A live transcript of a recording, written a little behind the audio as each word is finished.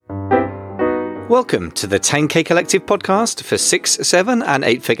Welcome to the 10K Collective podcast for 6, 7 and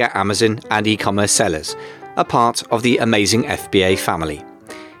 8-figure Amazon and e-commerce sellers, a part of the amazing FBA family.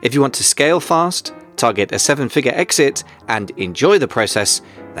 If you want to scale fast, target a 7-figure exit and enjoy the process,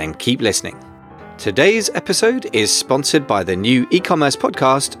 then keep listening. Today's episode is sponsored by the new e-commerce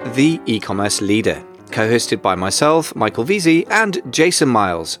podcast, The E-Commerce Leader, co-hosted by myself, Michael Veazey, and Jason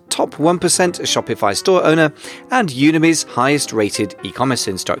Miles, top 1% Shopify store owner and Udemy's highest rated e-commerce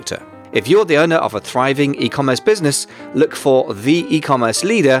instructor. If you're the owner of a thriving e-commerce business, look for The E-Commerce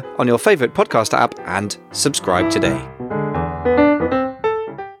Leader on your favorite podcast app and subscribe today.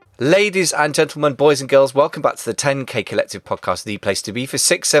 Ladies and gentlemen, boys and girls, welcome back to the 10K Collective podcast, the place to be for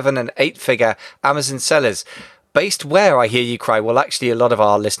 6, 7 and 8-figure Amazon sellers. Based where, I hear you cry? Well, actually, a lot of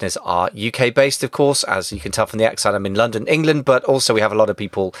our listeners are UK-based, of course. As you can tell from the accent, I'm in London, England, but also we have a lot of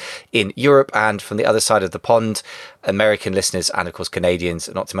people in Europe and from the other side of the pond, American listeners and, of course, Canadians,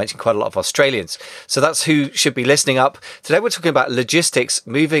 not to mention quite a lot of Australians. So that's who should be listening up. Today, we're talking about logistics,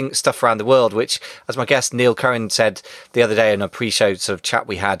 moving stuff around the world, which, as my guest Neil Curran said the other day in a pre-show sort of chat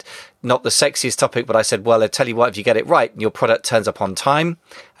we had, not the sexiest topic, but I said, well, I tell you what, if you get it right and your product turns up on time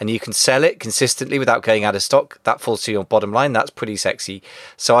and you can sell it consistently without going out of stock, that falls to your bottom line. That's pretty sexy.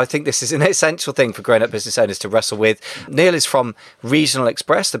 So I think this is an essential thing for grown-up business owners to wrestle with. Neil is from Regional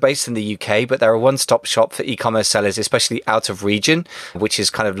Express. They're based in the UK, but they're a one-stop shop for e-commerce sellers, especially out of region, which is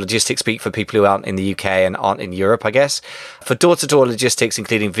kind of logistics speak for people who aren't in the UK and aren't in Europe, I guess, for door-to-door logistics,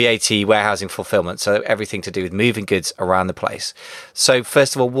 including VAT, warehousing, fulfillment. So everything to do with moving goods around the place. So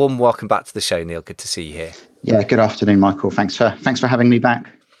first of all, warm welcome back to the show, Neil. Good to see you here. Yeah, good afternoon, Michael. Thanks for having me back.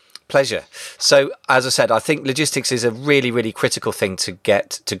 Pleasure. So, as I said, I think logistics is a really, really critical thing to get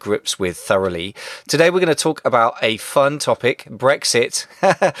to grips with thoroughly. Today, we're going to talk about a fun topic, Brexit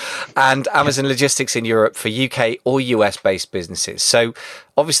and Amazon logistics in Europe for UK or US-based businesses. So,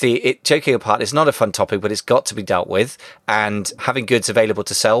 obviously, joking apart, it's not a fun topic, but it's got to be dealt with. And having goods available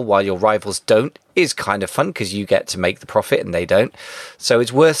to sell while your rivals don't is kind of fun because you get to make the profit and they don't. So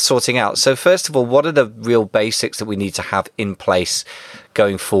it's worth sorting out. So first of all, what are the real basics that we need to have in place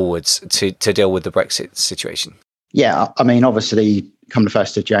going forwards to deal with the Brexit situation? Yeah, I mean, obviously, come the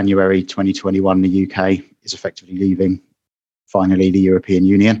 1st of January 2021, the UK is effectively leaving, finally, the European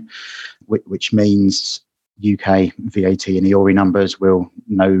Union, which means UK VAT and EORI numbers will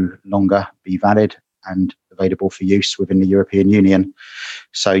no longer be valid and available for use within the European Union.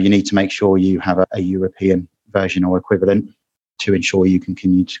 So you need to make sure you have a European version or equivalent to ensure you can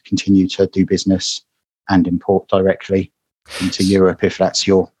continue to do business and import directly into Europe if that's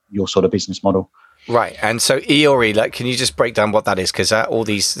your sort of business model. Right. And so EORI, can you just break down what that is? Because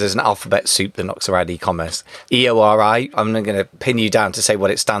there's an alphabet soup that knocks around e-commerce. EORI, I'm not going to pin you down to say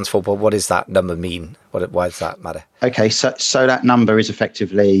what it stands for, but what does that number mean? Why does that matter? Okay, so that number is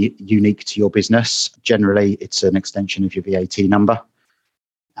effectively unique to your business. Generally, it's an extension of your VAT number,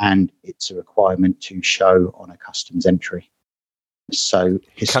 and it's a requirement to show on a customs entry. So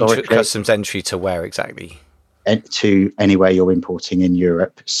historically, customs entry to where exactly? To anywhere you're importing in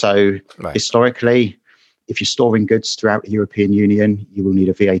Europe. So Historically, if you're storing goods throughout the European Union, you will need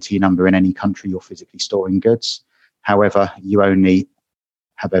a VAT number in any country you're physically storing goods. However, you only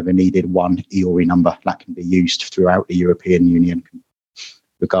have ever needed one EORI number that can be used throughout the European Union,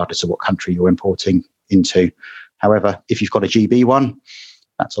 regardless of what country you're importing into. However, if you've got a GB one,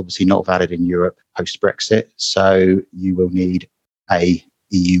 that's obviously not valid in Europe post-Brexit. So you will need a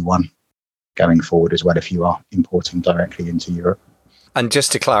EU one going forward as well if you are importing directly into Europe. And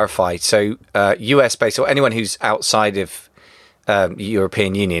just to clarify, so US-based or anyone who's outside of the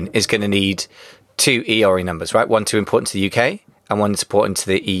European Union is going to need two EORI numbers, right? One to import into the UK and one to import into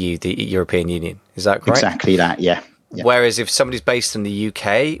the EU, the European Union. Is that correct? Exactly that, yeah. Whereas if somebody's based in the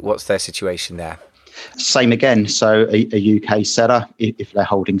UK, what's their situation there? Same again. So a UK seller, if they're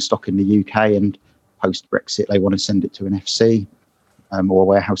holding stock in the UK and post-Brexit, they want to send it to an FC or a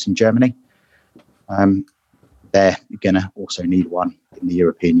warehouse in Germany, they're going to also need one in the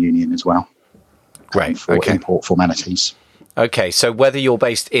European Union as well. Right. For import formalities. Okay. So whether you're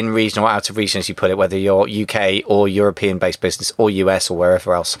based in region or out of region, as you put it, whether you're UK or European based business or US or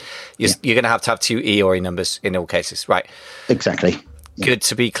wherever else, you're going to have two EORI numbers in all cases. Right. Exactly. Yeah. Good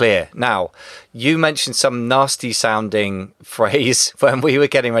to be clear. Now, you mentioned some nasty sounding phrase when we were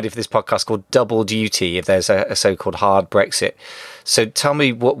getting ready for this podcast called double duty, if there's a so-called hard Brexit. So tell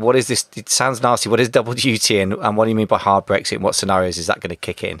me, what is this? It sounds nasty. What is double duty and what do you mean by hard Brexit? And what scenarios is that going to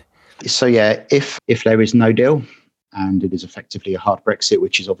kick in? So, yeah, if there is no deal and it is effectively a hard Brexit,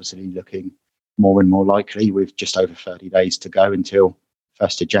 which is obviously looking more and more likely with just over 30 days to go until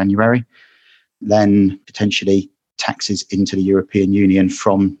 1st of January, then potentially taxes into the European Union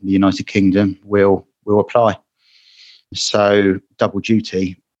from the United Kingdom will apply. So double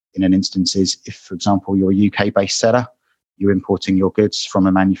duty in an instance is if, for example, you're a UK-based seller, you're importing your goods from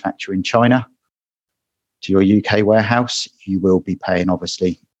a manufacturer in China to your UK warehouse, you will be paying,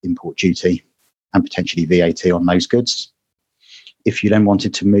 obviously, import duty and potentially VAT on those goods. If you then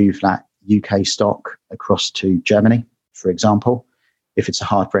wanted to move that UK stock across to Germany, for example, if it's a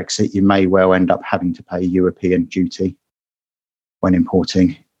hard Brexit, you may well end up having to pay European duty when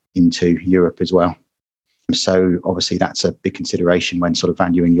importing into Europe as well. So obviously that's a big consideration when sort of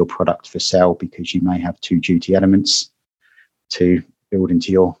valuing your product for sale, because you may have two duty elements to build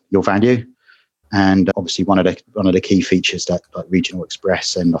into your value. And obviously one of the key features that like Regional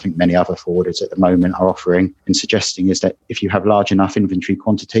Express and I think many other forwarders at the moment are offering and suggesting is that if you have large enough inventory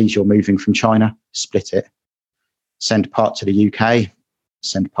quantities you're moving from China, split it, send part to the UK,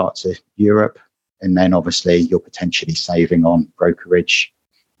 send part to Europe, and then obviously you're potentially saving on brokerage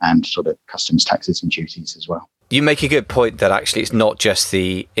and sort of customs taxes and duties as well. You make a good point that actually it's not just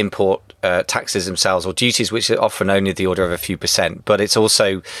the import taxes themselves or duties, which are often only the order of a few percent, but it's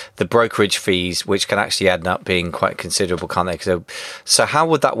also the brokerage fees, which can actually end up being quite considerable, can't they? So how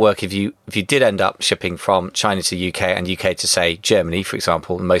would that work if you did end up shipping from China to UK and UK to, say, Germany, for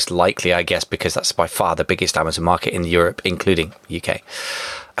example, most likely, I guess, because that's by far the biggest Amazon market in Europe, including UK.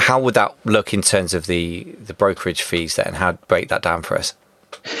 How would that look in terms of the brokerage fees then? How to break that down for us?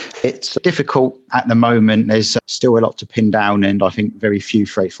 It's difficult at the moment. There's still a lot to pin down, and I think very few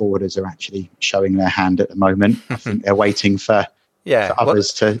freight forwarders are actually showing their hand at the moment. I think they're waiting for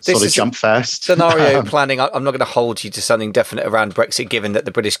others to sort of jump first. Scenario planning. I'm not going to hold you to something definite around Brexit, given that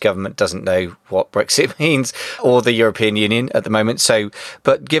the British government doesn't know what Brexit means or the European Union at the moment. So,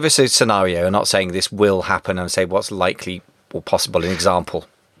 but give us a scenario. I'm not saying this will happen. I'm saying what's likely or possible, an example.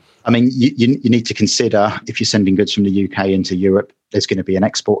 I mean, you need to consider if you're sending goods from the UK into Europe, there's going to be an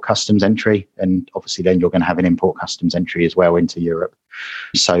export customs entry, and obviously then you're going to have an import customs entry as well into Europe.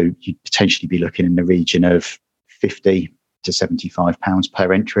 So you'd potentially be looking in the region of £50 to £75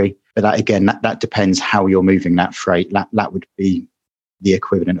 per entry. But that, again, that depends how you're moving that freight. That would be the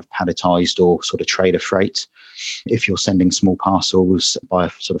equivalent of palletized or sort of trader freight. If you're sending small parcels by a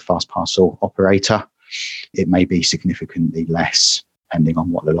sort of fast parcel operator, it may be significantly less, depending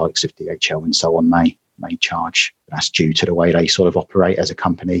on what the likes of DHL and so on may charge. That's due to the way they sort of operate as a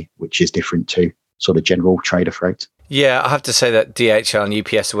company, which is different to sort of general trader freight. Yeah, I have to say that DHL and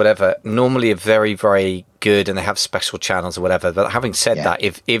UPS or whatever normally are very, very good, and they have special channels or whatever. But having said that,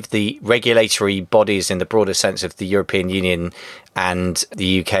 if the regulatory bodies in the broader sense of the European Union and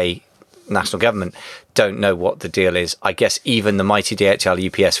the UK national government don't know what the deal is, I guess even the mighty DHL,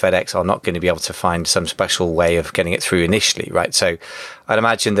 UPS, FedEx are not going to be able to find some special way of getting it through initially, right? So I'd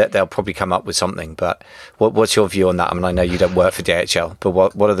imagine that they'll probably come up with something. But what's your view on that? I mean, I know you don't work for DHL, but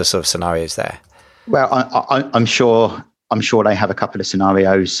what are the sort of scenarios there? Well, I'm sure they have a couple of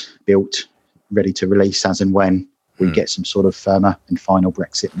scenarios built, ready to release as and when we get some sort of firmer and final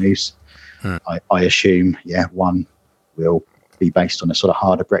Brexit news. I assume, one will be based on a sort of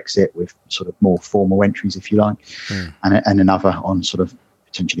harder Brexit with sort of more formal entries, if you like, and another on sort of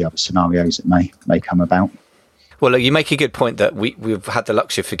potentially other scenarios that may come about. Well, look, you make a good point that we've had the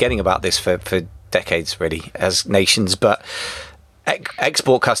luxury of forgetting about this for decades, really, as nations, but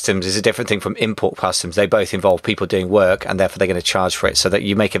export customs is a different thing from import customs. They both involve people doing work, and therefore they're going to charge for it. So that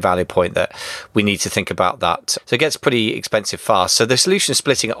you make a valid point that we need to think about that. So it gets pretty expensive fast. So the solution of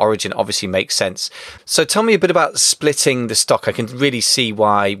splitting at origin obviously makes sense. So tell me a bit about splitting the stock. I can really see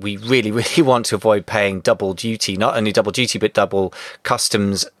why we really, really want to avoid paying double duty, not only double duty, but double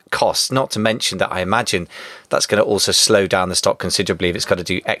customs costs, not to mention that I imagine that's going to also slow down the stock considerably if it's got to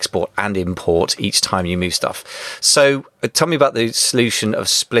do export and import each time you move stuff. So tell me about the solution of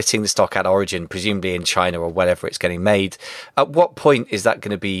splitting the stock at origin, presumably in China or wherever it's getting made. At what point is that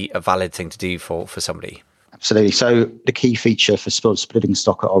going to be a valid thing to do for somebody? Absolutely. So the key feature for splitting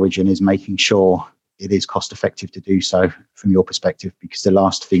stock at origin is making sure it is cost effective to do so from your perspective, because the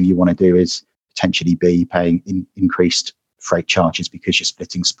last thing you want to do is potentially be paying increased freight charges because you're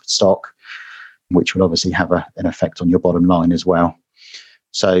splitting stock, which will obviously have an effect on your bottom line as well.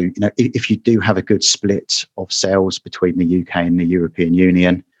 So, if you do have a good split of sales between the UK and the European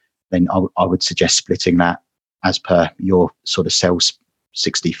Union, then I would suggest splitting that as per your sort of sales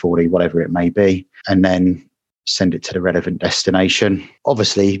 60-40, whatever it may be, and then send it to the relevant destination.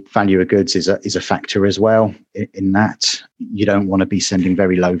 Obviously, value of goods is a factor as well in that you don't want to be sending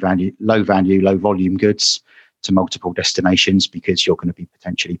very low volume goods to multiple destinations, because you're going to be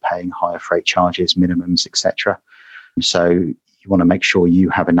potentially paying higher freight charges, minimums, etc. So you want to make sure you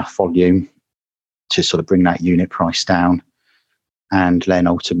have enough volume to sort of bring that unit price down, and then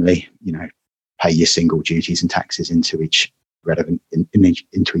ultimately, pay your single duties and taxes into each relevant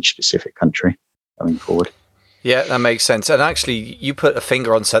into each specific country going forward. Yeah, that makes sense. And actually, you put a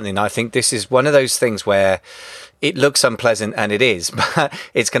finger on something. I think this is one of those things where it looks unpleasant, and it is, but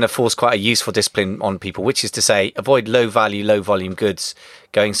it's going to force quite a useful discipline on people, which is to say, avoid low value, low volume goods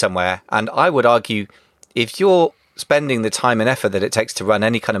going somewhere. And I would argue, if you're spending the time and effort that it takes to run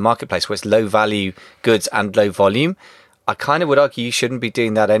any kind of marketplace where it's low value goods and low volume, I kind of would argue you shouldn't be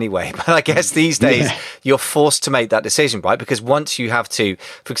doing that anyway. But I guess these days you're forced to make that decision, right? Because once you have to,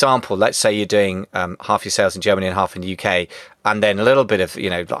 for example, let's say you're doing half your sales in Germany and half in the UK, and then a little bit of,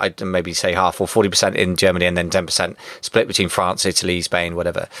 I'd maybe say half or 40% in Germany and then 10% split between France, Italy, Spain,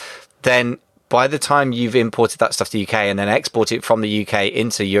 whatever. Then by the time you've imported that stuff to the UK and then exported it from the UK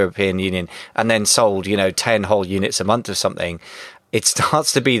into European Union and then sold, 10 whole units a month or something, it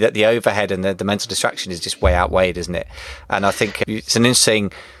starts to be that the overhead and the mental distraction is just way outweighed, isn't it? And I think it's an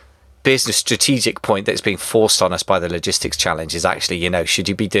interesting business strategic point that's being forced on us by the logistics challenge is actually, should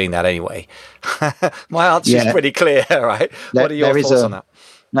you be doing that anyway? My answer is pretty clear, right? What are your thoughts on that?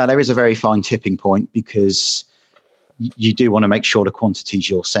 No, there is a very fine tipping point, because you do want to make sure the quantities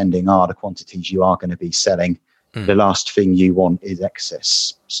you're sending are the quantities you are going to be selling. The last thing you want is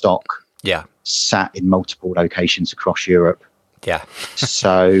excess stock sat in multiple locations across Europe. Yeah.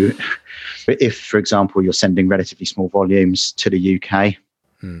 So if, for example, you're sending relatively small volumes to the UK,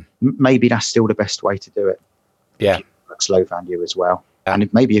 maybe that's still the best way to do it. Yeah. It's low value as well.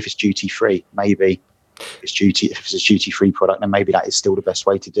 And maybe if it's duty free, if it's a duty free product, then maybe that is still the best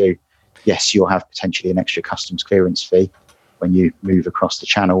way to do. Yes, you'll have potentially an extra customs clearance fee when you move across the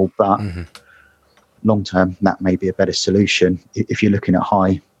channel, but long term, that may be a better solution. If you're looking at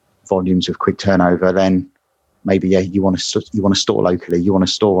high volumes of quick turnover, then maybe you want to store locally. You want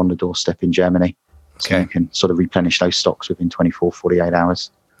to store on the doorstep in Germany, so you can sort of replenish those stocks within 24, 48 hours.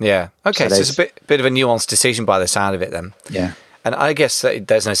 Yeah. Okay. So it's a bit of a nuanced decision by the sound of it, then. Yeah. And I guess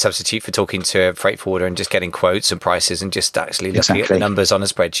there's no substitute for talking to a freight forwarder and just getting quotes and prices and just actually looking at the numbers on a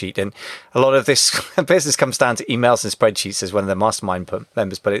spreadsheet. And a lot of this business comes down to emails and spreadsheets, as one of the mastermind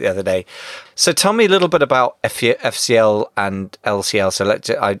members put it the other day. So tell me a little bit about FCL and LCL.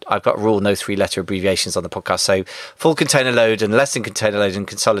 So I've got rule no 3-letter abbreviations on the podcast. So full container load and less than container load and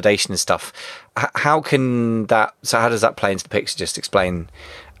consolidation and stuff. How does that play into the picture? Just explain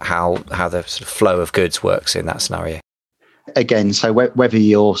how the sort of flow of goods works in that scenario. Again, so whether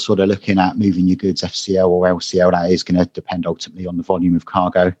you're sort of looking at moving your goods FCL or LCL, that is going to depend ultimately on the volume of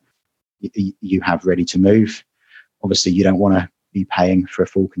cargo you have ready to move. Obviously, you don't want to be paying for a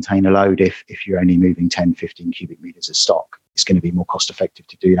full container load if you're only moving 10, 15 cubic meters of stock. It's going to be more cost effective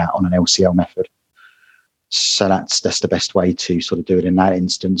to do that on an LCL method. So that's the best way to sort of do it in that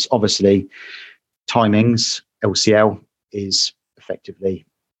instance. Obviously, timings, LCL is effectively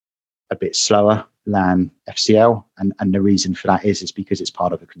a bit slower than FCL, and the reason for that is because it's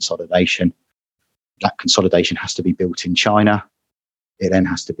part of a consolidation. That consolidation has to be built in China. It then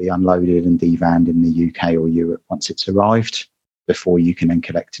has to be unloaded and devanned in the UK or Europe once it's arrived, before you can then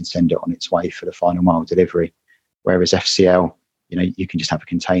collect and send it on its way for the final mile delivery. Whereas FCL, you can just have a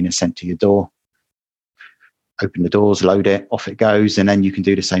container sent to your door, open the doors, load it, off it goes, and then you can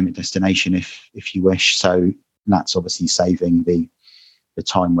do the same at destination if you wish. So that's obviously saving the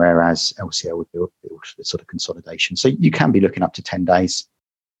time, whereas LCL would build the sort of consolidation. So you can be looking up to 10 days,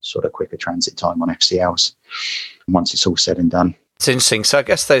 sort of quicker transit time on FCLs once it's all said and done. It's interesting. So I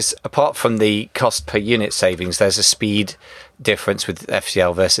guess there's, apart from the cost per unit savings, there's a speed difference with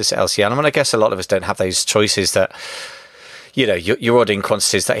FCL versus LCL. I guess a lot of us don't have those choices that, you're ordering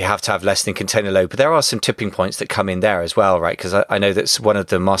quantities that you have to have less than container load, but there are some tipping points that come in there as well, right? Because I know that's one of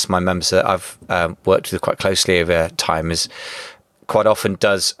the mastermind members that I've worked with quite closely over time is quite often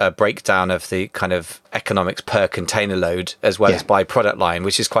does a breakdown of the kind of economics per container load as well as by product line,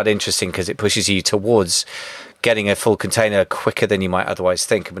 which is quite interesting because it pushes you towards getting a full container quicker than you might otherwise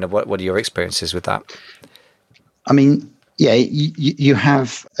think. What are your experiences with that? You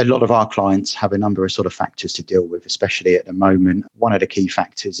have a lot of our clients have a number of sort of factors to deal with, especially at the moment. One of the key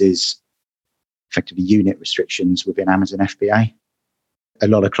factors is effectively unit restrictions within Amazon FBA. A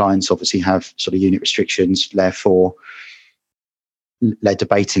lot of clients obviously have sort of unit restrictions, therefore they're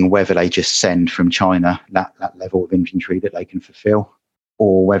debating whether they just send from China that level of inventory that they can fulfill,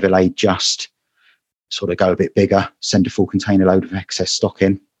 or whether they just sort of go a bit bigger, send a full container load of excess stock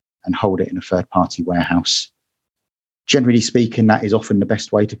in and hold it in a third-party warehouse. Generally speaking, that is often the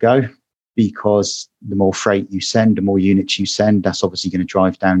best way to go, because the more freight you send, the more units you send, that's obviously going to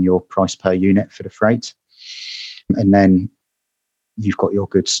drive down your price per unit for the freight. And then you've got your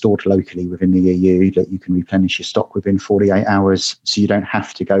goods stored locally within the EU, that you can replenish your stock within 48 hours. So you don't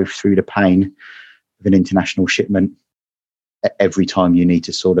have to go through the pain of an international shipment every time you need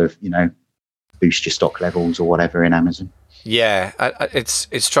to sort of, boost your stock levels or whatever in Amazon. Yeah, it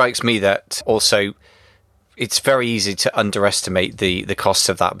strikes me that also it's very easy to underestimate the cost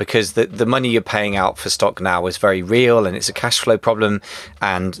of that, because the money you're paying out for stock now is very real, and it's a cash flow problem,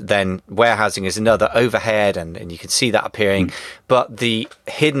 and then warehousing is another overhead, and you can see that appearing. But the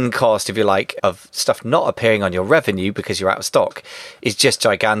hidden cost, if you like, of stuff not appearing on your revenue because you're out of stock is just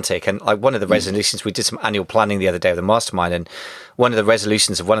gigantic. And like one of the resolutions, we did some annual planning the other day with the mastermind, and one of the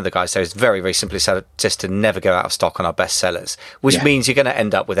resolutions of one of the guys there is very, very simply said, just to never go out of stock on our best sellers, which means you're going to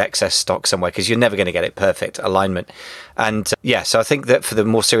end up with excess stock somewhere, because you're never going to get it perfect alignment. And so I think that for the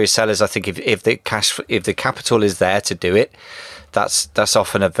more serious sellers, I think if the capital is there to do it, that's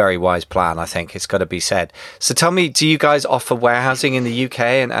often a very wise plan. I think it's got to be said. So tell me, do you guys offer warehousing in the UK,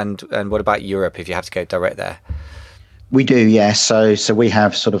 and what about Europe if you have to go direct there? We do, yeah. So we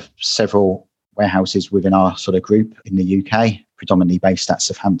have sort of several warehouses within our sort of group in the UK, predominantly based at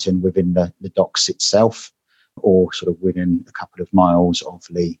Southampton within the docks itself, or sort of within a couple of miles of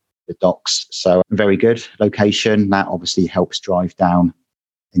the docks. So very good location. That obviously helps drive down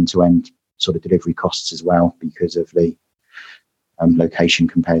end-to-end sort of delivery costs as well, because of the location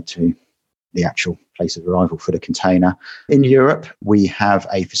compared to the actual place of arrival for the container. In Europe, we have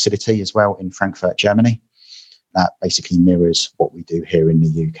a facility as well in Frankfurt, Germany, that basically mirrors what we do here in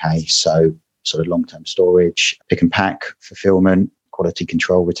the UK. So sort of long-term storage, pick and pack, fulfillment, quality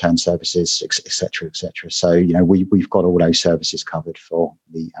control, return services, etc., etc. So, we've got all those services covered for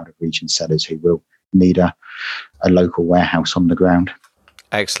the out-of-region sellers who will need a local warehouse on the ground.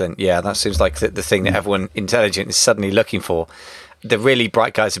 Excellent. Yeah, that seems like the thing that everyone intelligent is suddenly looking for. The really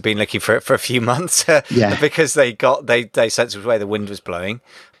bright guys have been looking for it for a few months because they sensed which way the wind was blowing.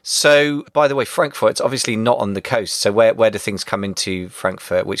 So, by the way, Frankfurt, it's obviously not on the coast. So where do things come into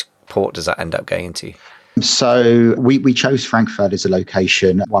Frankfurt? Which port does that end up going into? So we chose Frankfurt as a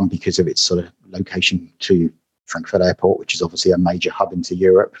location, one, because of its sort of location to Frankfurt Airport, which is obviously a major hub into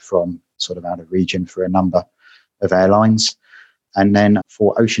Europe from sort of out of region for a number of airlines. And then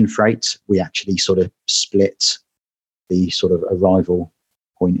for ocean freight, we actually sort of split the sort of arrival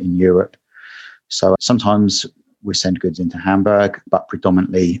point in Europe. So sometimes we send goods into Hamburg, but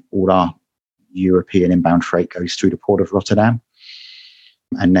predominantly all our European inbound freight goes through the port of Rotterdam.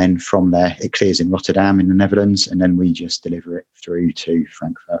 And then from there, it clears in Rotterdam in the Netherlands, and then we just deliver it through to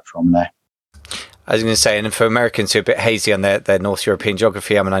Frankfurt from there. I was going to say, and for Americans who are a bit hazy on their North European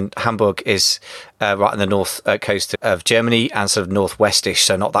geography, Hamburg is right on the north coast of Germany and sort of northwestish,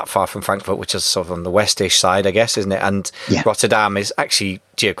 so not that far from Frankfurt, which is sort of on the westish side, I guess, isn't it? And Rotterdam is actually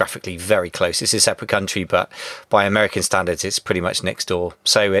geographically very close. It's a separate country, but by American standards, it's pretty much next door.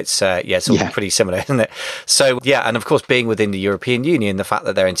 So it's all pretty similar, isn't it? So and of course, being within the European Union, the fact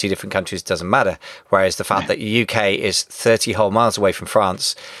that they're in two different countries doesn't matter. Whereas the fact that the UK is 30 whole miles away from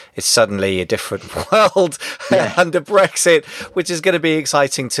France, it's suddenly a different world under Brexit, which is going to be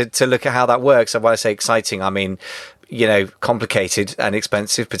exciting to look at how that works. And when I say exciting, I mean, complicated and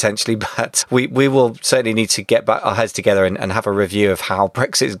expensive potentially, but we will certainly need to get back our heads together and have a review of how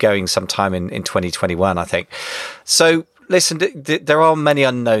Brexit is going sometime in 2021, I think. So listen, there are many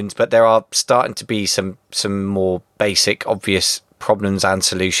unknowns, but there are starting to be some more basic, obvious problems and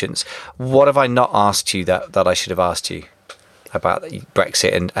solutions. What have I not asked you that I should have asked you about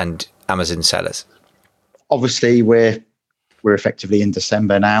Brexit and Amazon sellers? Obviously, we're effectively in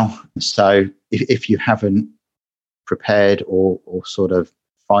December now. So if you haven't prepared or sort of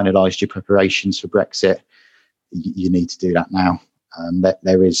finalised your preparations for Brexit, you need to do that now.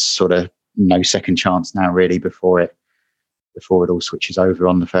 There is sort of no second chance now, really, before it all switches over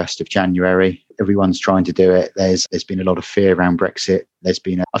on the 1st of January. Everyone's trying to do it. There's been a lot of fear around Brexit.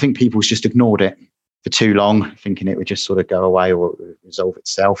 I think people's just ignored it for too long, thinking it would just sort of go away or resolve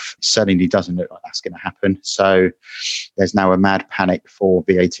itself. It certainly doesn't look like that's going to happen. So there's now a mad panic for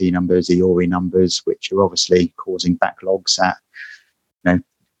VAT numbers, EORI numbers, which are obviously causing backlogs at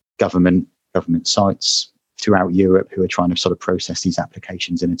government sites throughout Europe who are trying to sort of process these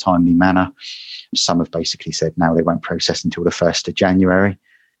applications in a timely manner. Some have basically said now they won't process until the 1st of January.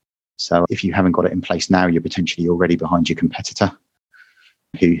 So if you haven't got it in place now, you're potentially already behind your competitor,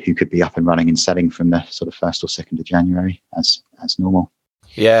 who could be up and running and selling from the sort of 1st or 2nd of January as normal.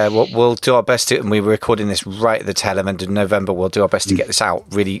 Yeah, we'll do our best to, and we were recording this right at the tail end of November. We'll do our best to get this out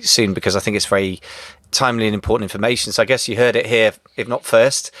really soon, because I think it's very timely and important information. So I guess you heard it here, if not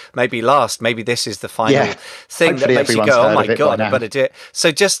first, maybe last. Maybe this is the final thing that makes you go, oh my God, I better do it.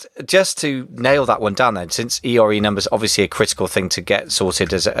 So just to nail that one down then, since EORI numbers obviously a critical thing to get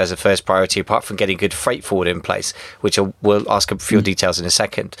sorted as a first priority, apart from getting good freight forward in place, which we'll ask a few details in a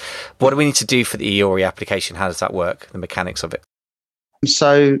second. What do we need to do for the EORI application? How does that work? The mechanics of it?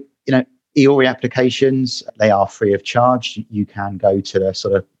 So, EORI applications, they are free of charge. You can go to the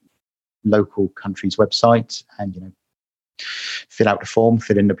sort of local country's website and, fill out the form,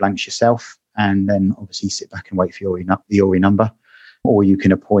 fill in the blanks yourself, and then obviously sit back and wait for your EORI number. Or you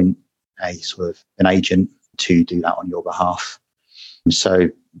can appoint a sort of an agent to do that on your behalf. So,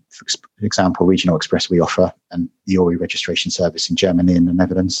 for example, Regional Express, we offer an EORI registration service in Germany and the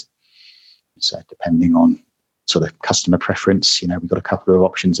Netherlands. So depending on sort of customer preference, we've got a couple of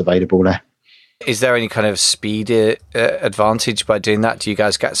options available there. Is there any kind of speed advantage by doing that? Do you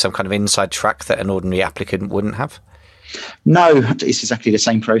guys get some kind of inside track that an ordinary applicant wouldn't have? No, it's exactly the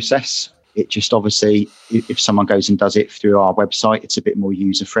same process. It just obviously, if someone goes and does it through our website, it's a bit more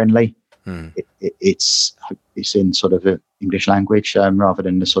user friendly. It's in sort of the English language rather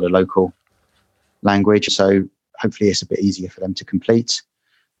than the sort of local language. So hopefully it's a bit easier for them to complete.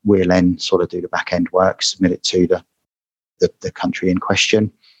 We'll then sort of do the back end work, submit it to the country in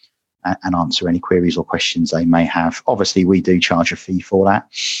question, and answer any queries or questions they may have. Obviously, we do charge a fee for that.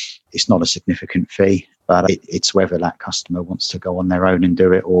 It's not a significant fee, but it's whether that customer wants to go on their own and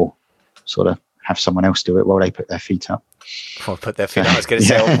do it, or sort of have someone else do it while they put their feet up. Or put their feet up. I was going to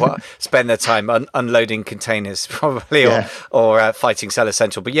say, spend their time unloading containers, probably, or fighting Seller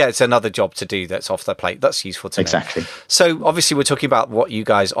Central. But yeah, it's another job to do that's off their plate. That's useful to know. Exactly. So obviously, we're talking about what you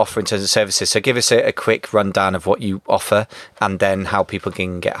guys offer in terms of services. So give us a quick rundown of what you offer, and then how people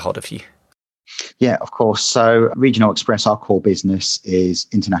can get hold of you. Yeah, of course. So Regional Express, our core business is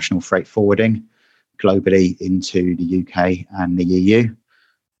international freight forwarding globally into the UK and the EU.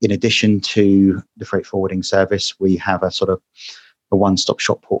 In addition to the freight forwarding service, we have a sort of a one-stop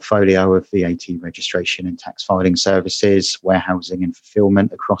shop portfolio of VAT registration and tax filing services, warehousing and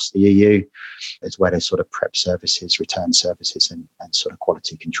fulfillment across the EU, as well as sort of prep services, return services, and sort of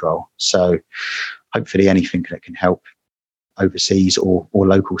quality control. So hopefully anything that can help overseas or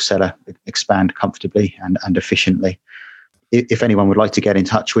local seller expand comfortably and efficiently. If anyone would like to get in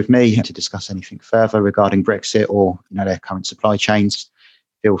touch with me to discuss anything further regarding Brexit or their current supply chains,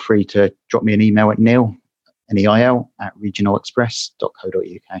 feel free to drop me an email at Neil, Neil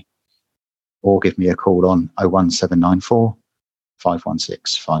 @regionalexpress.co.uk, or give me a call on 01794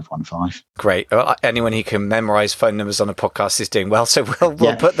 516 515. Great. Anyone who can memorize phone numbers on a podcast is doing well. So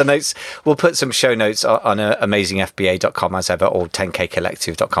we'll put the notes, we'll put some show notes on amazingfba.com as ever, or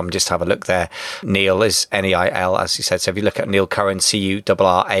 10kcollective.com. Just have a look there. Neil is Neil, as you said. So if you look at Neil Curran,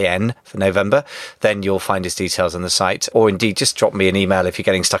 CURRAN for November, then you'll find his details on the site. Or indeed, just drop me an email if you're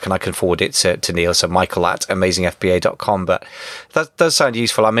getting stuck and I can forward it to Neil. So Michael @amazingfba.com. But that does sound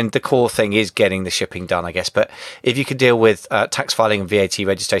useful. I mean, the core thing is getting the shipping done, I guess. But if you could deal with tax filing and VAT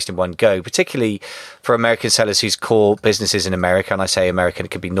registration in one go, particularly for American sellers whose core business is in America, and I say American, it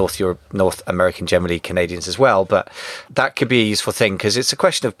could be North American, generally Canadians as well, but that could be a useful thing, because it's a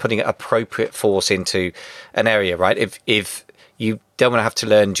question of putting appropriate force into an area, right? If you don't want to have to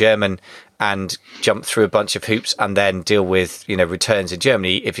learn German and jump through a bunch of hoops and then deal with returns in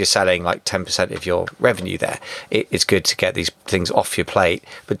Germany, if you're selling like 10% of your revenue there, it's good to get these things off your plate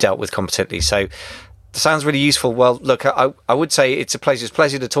but dealt with competently. So sounds really useful. Well, look, I would say it's a pleasure. It's a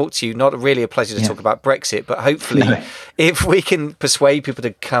pleasure to talk to you. Not really a pleasure to talk about Brexit, but hopefully if we can persuade people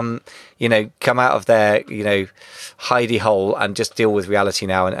to come out of their, hidey hole and just deal with reality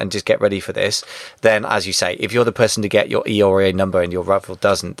now and just get ready for this, then as you say, if you're the person to get your EORI number and your rival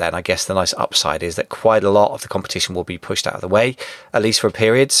doesn't, then I guess the nice upside is that quite a lot of the competition will be pushed out of the way, at least for a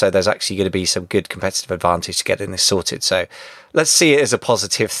period. So there's actually going to be some good competitive advantage to getting this sorted. So let's see it as a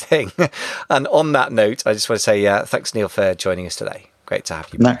positive thing. And on that note, I just want to say thanks, Neil, for joining us today. Great to have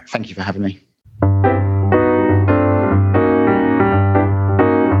you. No, thank you for having me.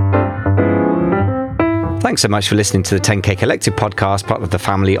 Thanks so much for listening to the 10K Collective podcast, part of the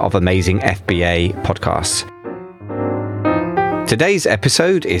family of Amazing FBA podcasts. Today's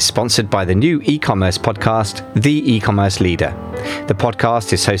episode is sponsored by the new e-commerce podcast, The E-Commerce Leader. The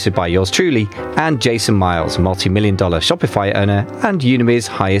podcast is hosted by yours truly and Jason Miles, multi-million-dollar Shopify owner and Udemy's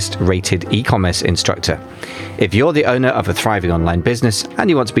highest-rated e-commerce instructor. If you're the owner of a thriving online business and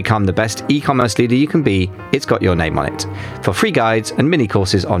you want to become the best e-commerce leader you can be, it's got your name on it. For free guides and mini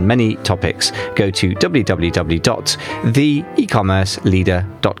courses on many topics, go to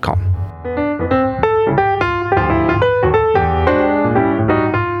www.theecommerceleader.com.